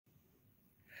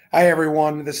Hi,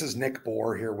 everyone. This is Nick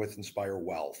Bohr here with Inspire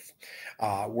Wealth.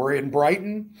 We're in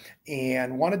Brighton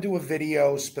and want to do a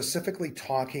video specifically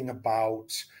talking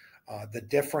about the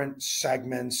different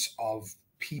segments of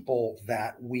people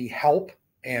that we help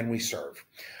and we serve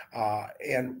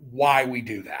and why we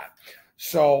do that.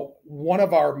 So, one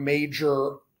of our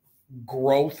major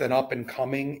growth and up and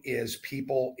coming is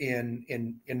people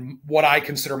in what I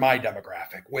consider my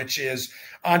demographic, which is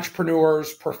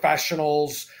entrepreneurs,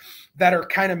 professionals that are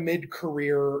kind of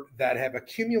mid-career that have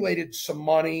accumulated some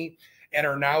money and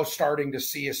are now starting to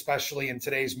see, especially in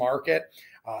today's market,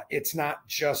 it's not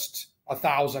just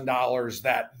 $1,000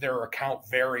 that their account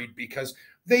varied because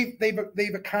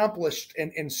they've accomplished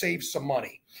and saved some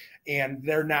money, and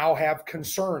they now have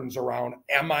concerns around,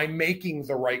 am I making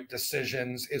the right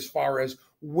decisions as far as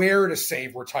where to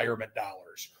save retirement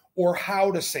dollars or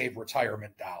how to save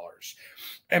retirement dollars?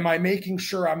 Am I making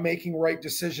sure I'm making right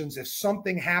decisions if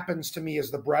something happens to me as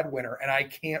the breadwinner and I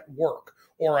can't work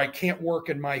or I can't work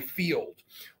in my field?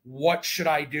 What should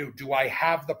I do? Do I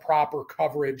have the proper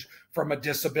coverage from a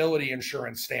disability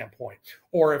insurance standpoint?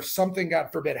 Or if something,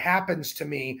 God forbid, happens to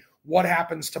me, what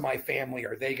happens to my family?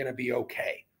 Are they going to be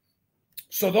okay?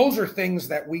 So those are things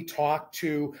that we talk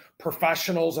to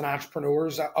professionals and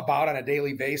entrepreneurs about on a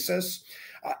daily basis,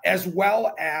 as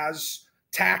well as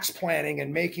tax planning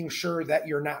and making sure that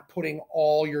you're not putting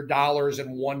all your dollars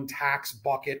in one tax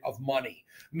bucket of money,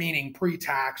 meaning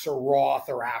pre-tax or Roth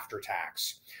or after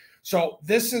tax. So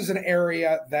this is an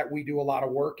area that we do a lot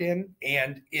of work in.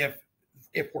 And if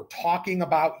we're talking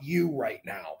about you right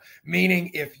now, meaning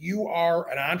if you are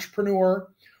an entrepreneur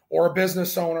or a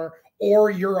business owner,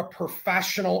 or you're a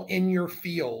professional in your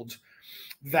field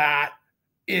that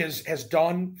has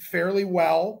done fairly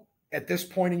well at this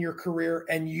point in your career,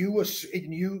 and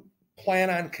you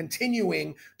plan on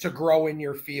continuing to grow in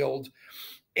your field,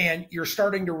 and you're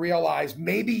starting to realize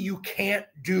maybe you can't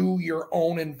do your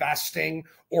own investing,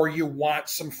 or you want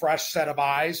some fresh set of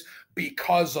eyes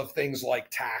because of things like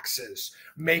taxes,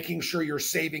 making sure you're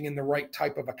saving in the right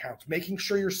type of accounts, making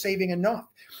sure you're saving enough,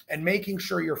 and making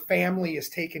sure your family is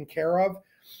taken care of,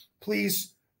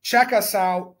 please check us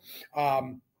out.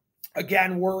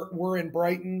 Again, we're in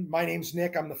Brighton. My name's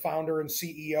Nick. I'm the founder and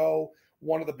CEO.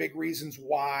 One of the big reasons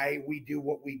why we do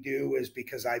what we do is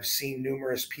because I've seen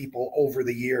numerous people over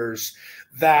the years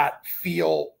that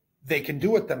feel they can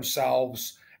do it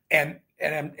themselves, and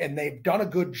they've done a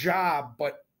good job.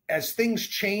 But as things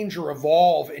change or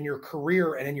evolve in your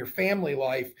career and in your family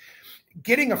life,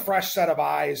 getting a fresh set of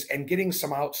eyes and getting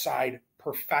some outside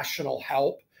professional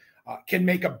help can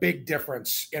make a big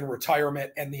difference in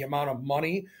retirement and the amount of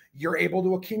money you're able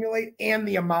to accumulate and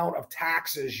the amount of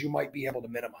taxes you might be able to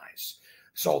minimize.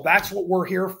 So that's what we're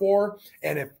here for.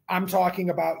 And if I'm talking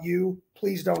about you,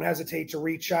 please don't hesitate to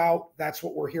reach out. That's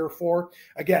what we're here for.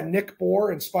 Again, Nick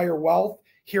Bohr, Inspire Wealth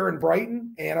here in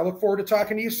Brighton, and I look forward to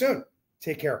talking to you soon.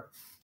 Take care.